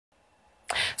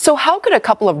So how could a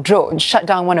couple of drones shut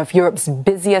down one of Europe's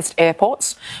busiest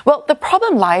airports? Well, the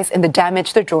problem lies in the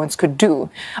damage the drones could do.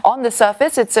 On the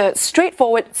surface, it's a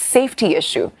straightforward safety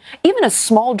issue. Even a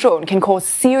small drone can cause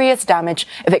serious damage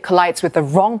if it collides with the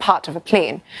wrong part of a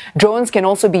plane. Drones can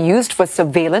also be used for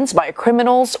surveillance by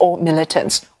criminals or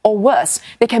militants. Or worse,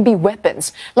 they can be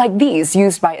weapons, like these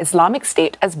used by Islamic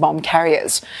State as bomb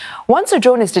carriers. Once a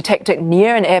drone is detected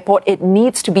near an airport, it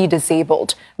needs to be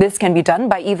disabled. This can be done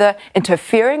by either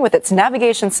interfering with its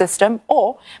navigation system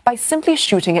or by simply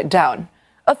shooting it down.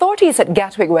 Authorities at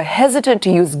Gatwick were hesitant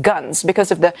to use guns because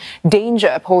of the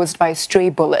danger posed by stray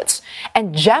bullets.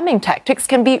 And jamming tactics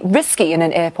can be risky in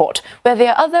an airport where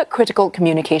there are other critical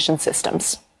communication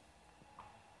systems.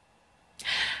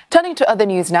 Turning to other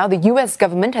news now, the U.S.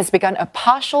 government has begun a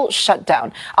partial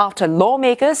shutdown after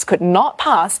lawmakers could not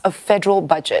pass a federal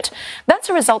budget. That's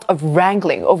a result of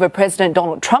wrangling over President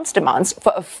Donald Trump's demands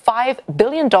for a $5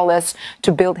 billion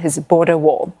to build his border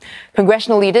wall.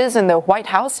 Congressional leaders in the White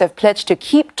House have pledged to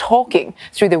keep talking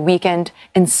through the weekend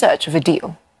in search of a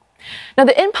deal. Now,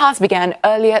 the impasse began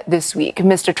earlier this week.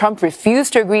 Mr. Trump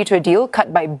refused to agree to a deal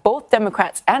cut by both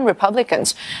Democrats and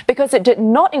Republicans because it did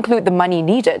not include the money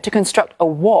needed to construct a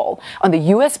wall on the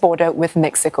U.S. border with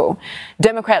Mexico.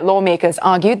 Democrat lawmakers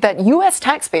argued that U.S.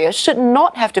 taxpayers should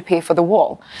not have to pay for the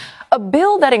wall. A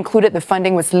bill that included the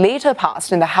funding was later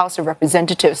passed in the House of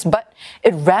Representatives, but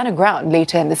it ran aground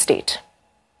later in the state.